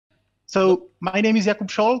So my name is Jakub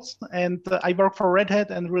Scholz, and I work for Red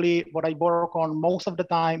Hat. And really, what I work on most of the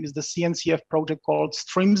time is the CNCF project called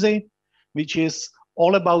Strimzi, which is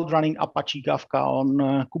all about running Apache Kafka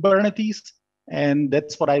on Kubernetes. And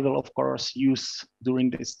that's what I will, of course, use during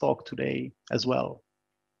this talk today as well.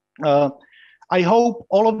 I hope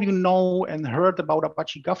all of you know and heard about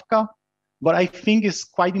Apache Kafka. What I think is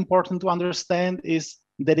quite important to understand is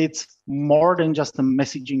that it's more than just a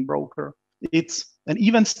messaging broker. It's an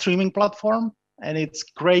event streaming platform, and it's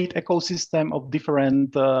great ecosystem of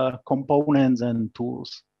different components and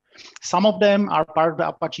tools. Some of them are part of the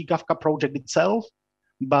Apache Kafka project itself,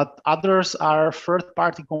 but others are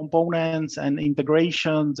third-party components and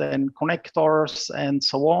integrations and connectors and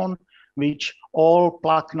so on, which all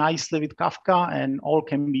plug nicely with Kafka and all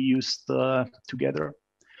can be used together.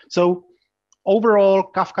 So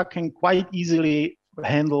overall, Kafka can quite easily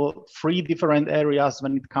handle 3 different areas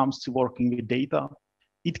when it comes to working with data.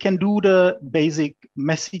 It can do the basic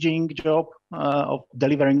messaging job of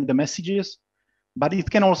delivering the messages, but it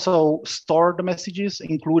can also store the messages,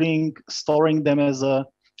 including storing them as a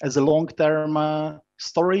long-term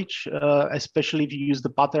storage, especially if you use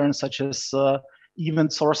the patterns such as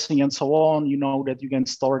event sourcing and so on. You know that you can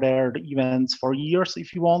store there the events for years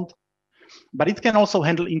if you want. But it can also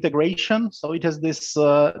handle integration. So it has this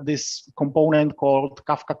component called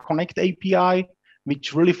Kafka Connect Api,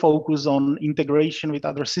 which really focuses on integration with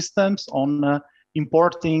other systems, on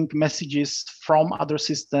importing messages from other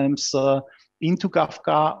systems into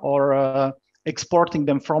Kafka or exporting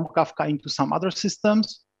them from Kafka into some other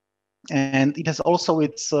systems. And it has also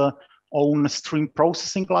its own stream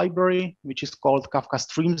processing library, which is called Kafka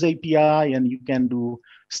Strimzi API, and you can do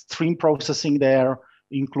stream processing there,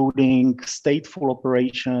 including stateful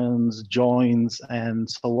operations, joins, and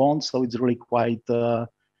so on. So it's really quite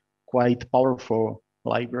powerful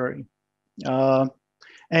library.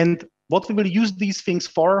 And what we will use these things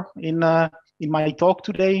for in my talk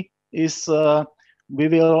today is we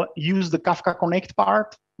will use the Kafka Connect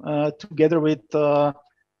part together with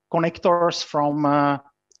connectors from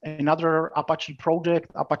another Apache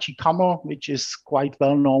project, Apache Camel, which is quite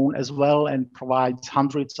well known as well and provides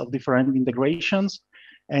hundreds of different integrations.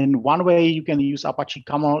 And one way you can use Apache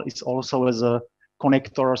Camel is also as a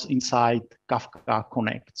connectors inside Kafka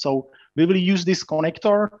Connect. So we will use this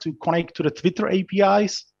connector to connect to the Twitter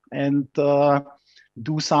APIs and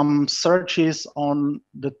do some searches on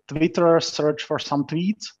the Twitter, search for some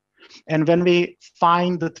tweets. And when we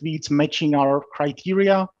find the tweets matching our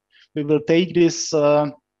criteria, we will take this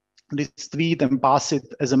tweet and pass it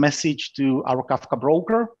as a message to our Kafka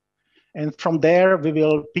broker. And from there, we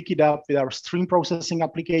will pick it up with our stream processing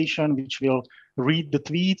application, which will read the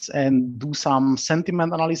tweets and do some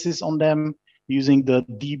sentiment analysis on them using the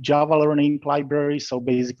deep Java learning library. So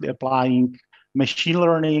basically applying machine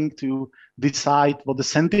learning to decide what the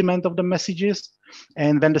sentiment of the message is.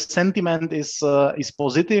 And when the sentiment is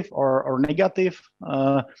positive or negative,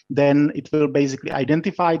 then it will basically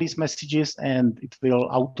identify these messages and it will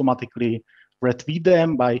automatically retweet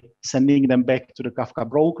them by sending them back to the Kafka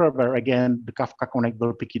broker, where again, the Kafka Connect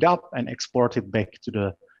will pick it up and export it back to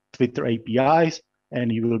the Twitter APIs,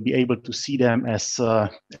 and you will be able to see them as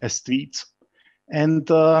tweets. And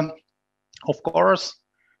of course,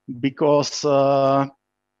 because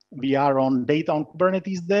we are on Data on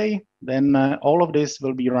Kubernetes Day, then all of this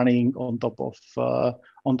will be running on top of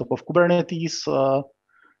Kubernetes,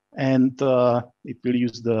 and it will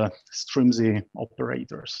use the Strimzi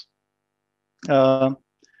operators.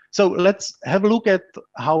 So let's have a look at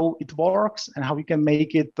how it works and how we can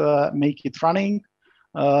make it running.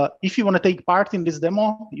 If you want to take part in this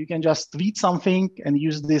demo, you can just tweet something and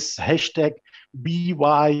use this hashtag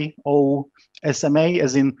BYOSMA,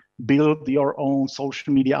 as in build your own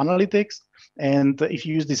social media analytics. And if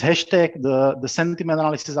you use this hashtag, the sentiment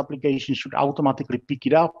analysis application should automatically pick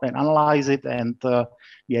it up and analyze it. And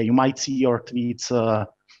yeah, you might see your tweets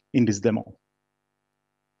in this demo.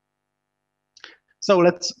 So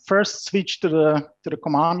let's first switch to the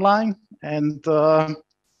command line and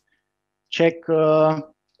check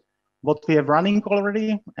what we have running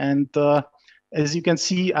already. And as you can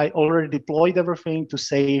see, I already deployed everything to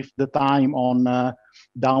save the time on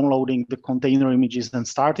downloading the container images and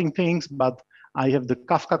starting things. But I have the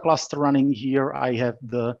Kafka cluster running here. I have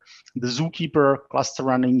the Zookeeper cluster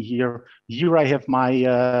running here. Here I have my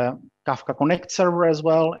Kafka Connect server as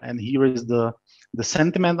well. And here is the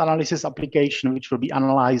sentiment analysis application, which will be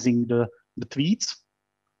analyzing the tweets.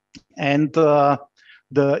 And the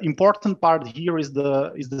important part here is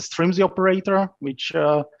the Strimzi operator, which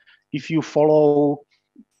if you follow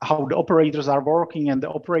how the operators are working and the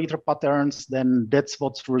operator patterns, then that's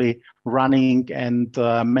what's really running and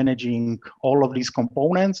managing all of these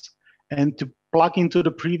components. And to plug into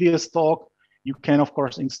the previous talk, you can, of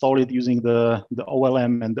course, install it using the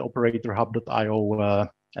OLM and the operator hub.io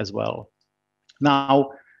as well.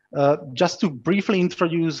 Now, just to briefly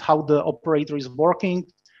introduce how the operator is working,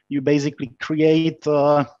 you basically create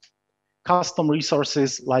custom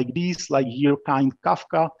resources like these, like here kind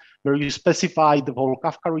Kafka, where you specify the whole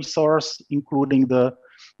Kafka resource, including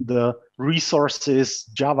the resources,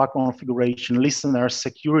 Java configuration, listeners,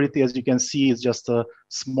 security. As you can see, it's just a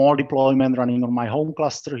small deployment running on my home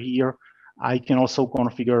cluster here. I can also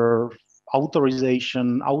configure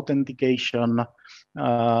authorization, authentication,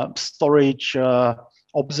 storage,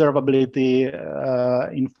 observability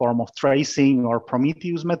in form of tracing or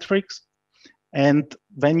Prometheus metrics. And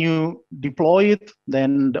when you deploy it,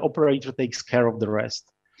 then the operator takes care of the rest.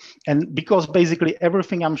 And because basically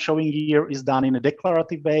everything I'm showing here is done in a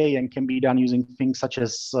declarative way and can be done using things such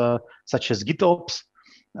as GitOps,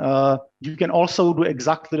 you can also do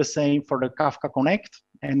exactly the same for the Kafka Connect.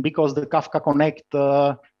 And because the Kafka Connect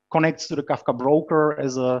connects to the Kafka broker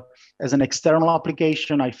as an external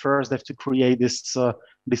application, I first have to create this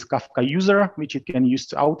Kafka user, which it can use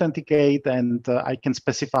to authenticate, and I can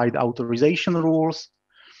specify the authorization rules.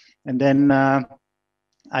 And then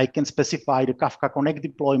I can specify the Kafka Connect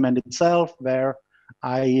deployment itself, where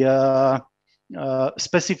I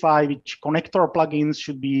specify which connector plugins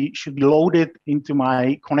should be loaded into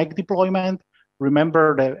my Connect deployment.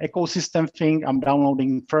 Remember the ecosystem thing, I'm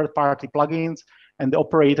downloading third-party plugins, and the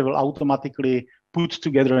operator will automatically put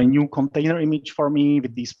together a new container image for me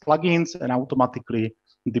with these plugins and automatically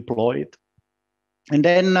deploy it. And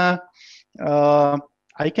then I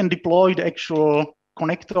can deploy the actual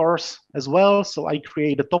connectors as well. So I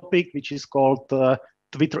create a topic which is called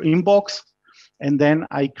Twitter inbox. And then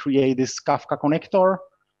I create this Kafka connector,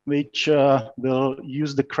 which will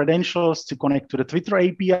use the credentials to connect to the Twitter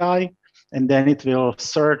API. And then it will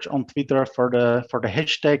search on Twitter for the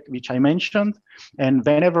hashtag which I mentioned. And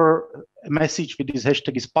whenever a message with this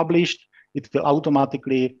hashtag is published, it will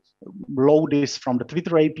automatically load this from the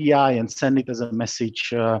Twitter API and send it as a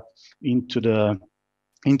message into the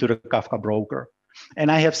Kafka broker. And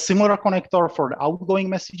I have similar connector for the outgoing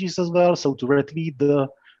messages as well. So to retweet the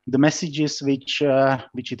messages which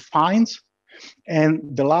it finds.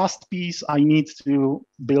 And the last piece, I need to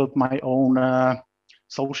build my own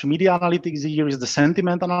social media analytics. Here is the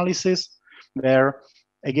sentiment analysis, where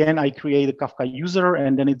again, I create a Kafka user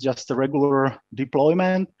and then it's just a regular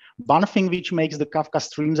deployment. One thing which makes the Kafka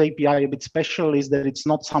Streams API a bit special is that it's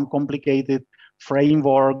not some complicated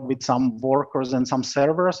framework with some workers and some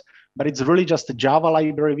servers, but it's really just a Java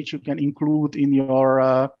library which you can include in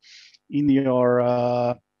your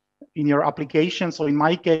application. So in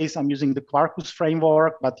my case, I'm using the Quarkus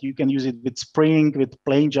framework, but you can use it with Spring, with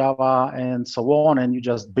plain Java, and so on, and you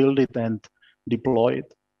just build it and deploy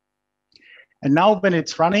it. And now when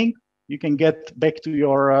it's running, you can get back to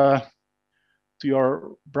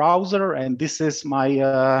your browser, and this is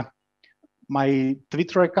my my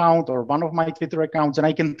Twitter account or one of my Twitter accounts, and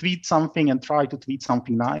I can tweet something and try to tweet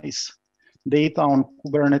something nice. Data on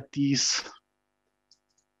Kubernetes.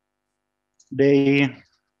 They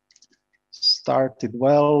started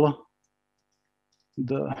well.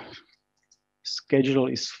 The schedule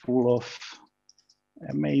is full of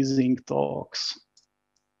amazing talks.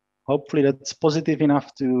 Hopefully that's positive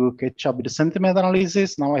enough to catch up with the sentiment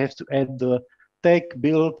analysis. Now I have to add the tag,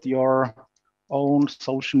 build your own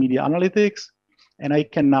social media analytics, and I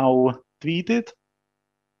can now tweet it.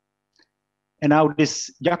 And now this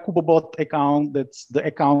Jakub bot account, that's the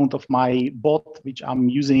account of my bot, which I'm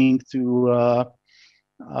using to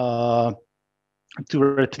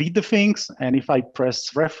retweet the things. And if I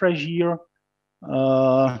press refresh here,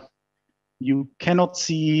 you cannot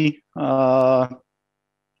see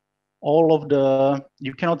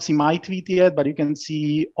you cannot see my tweet yet, but you can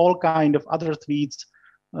see all kind of other tweets.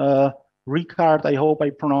 Ricard, I hope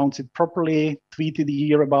I pronounced it properly, tweeted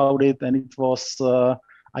here about it, and it was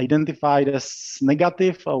identified as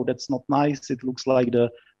negative. Oh, that's not nice. It looks like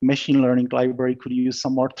the machine learning library could use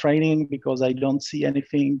some more training, because I don't see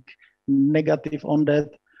anything negative on that.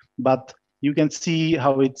 But you can see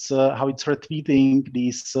how it's retweeting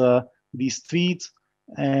these tweets,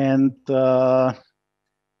 and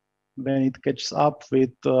when it catches up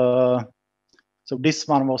with so this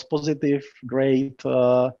one was positive, great.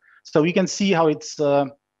 So you can see how it's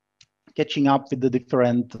catching up with the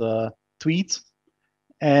different tweets,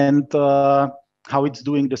 and how it's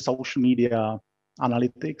doing the social media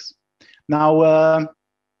analytics. Now,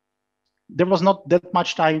 there was not that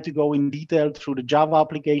much time to go in detail through the Java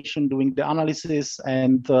application, doing the analysis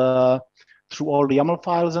and through all the YAML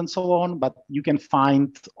files and so on, but you can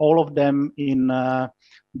find all of them in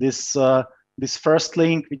this first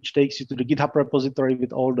link, which takes you to the GitHub repository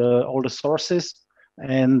with all the sources.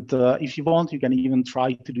 And if you want, you can even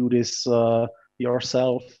try to do this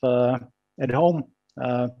yourself at home.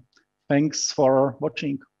 Thanks for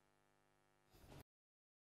watching.